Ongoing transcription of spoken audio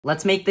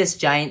Let's make this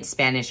giant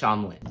Spanish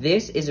omelet.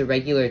 This is a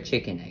regular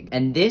chicken egg,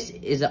 and this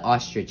is an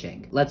ostrich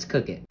egg. Let's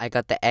cook it. I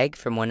got the egg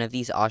from one of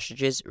these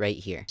ostriches right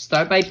here.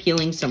 Start by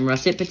peeling some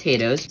russet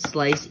potatoes,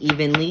 slice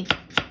evenly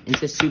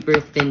into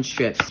super thin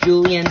strips.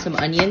 Julienne some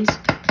onions,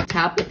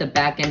 tap with the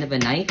back end of a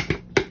knife.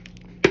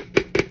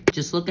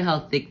 Just look at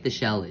how thick the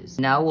shell is.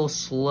 Now we'll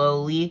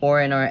slowly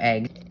pour in our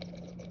egg.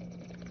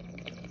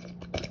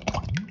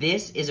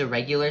 This is a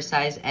regular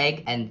size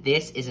egg, and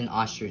this is an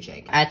ostrich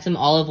egg. Add some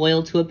olive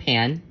oil to a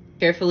pan.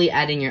 Carefully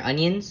add in your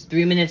onions.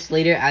 3 minutes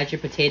later, add your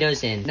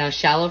potatoes in. Now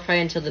shallow fry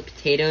until the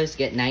potatoes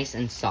get nice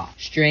and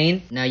soft.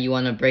 Strain. Now you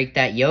want to break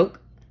that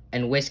yolk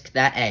and whisk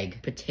that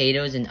egg,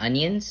 potatoes and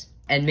onions,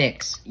 and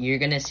mix. You're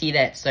gonna see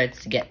that it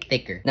starts to get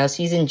thicker. Now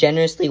season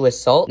generously with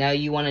salt. Now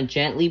you want to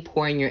gently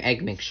pour in your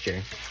egg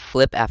mixture.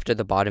 Flip after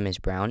the bottom is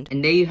browned.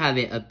 And there you have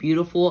it, a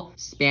beautiful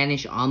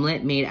Spanish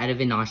omelet made out of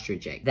an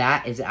ostrich egg.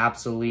 That is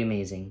absolutely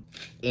amazing.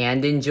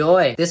 And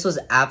enjoy. This was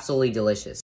absolutely delicious.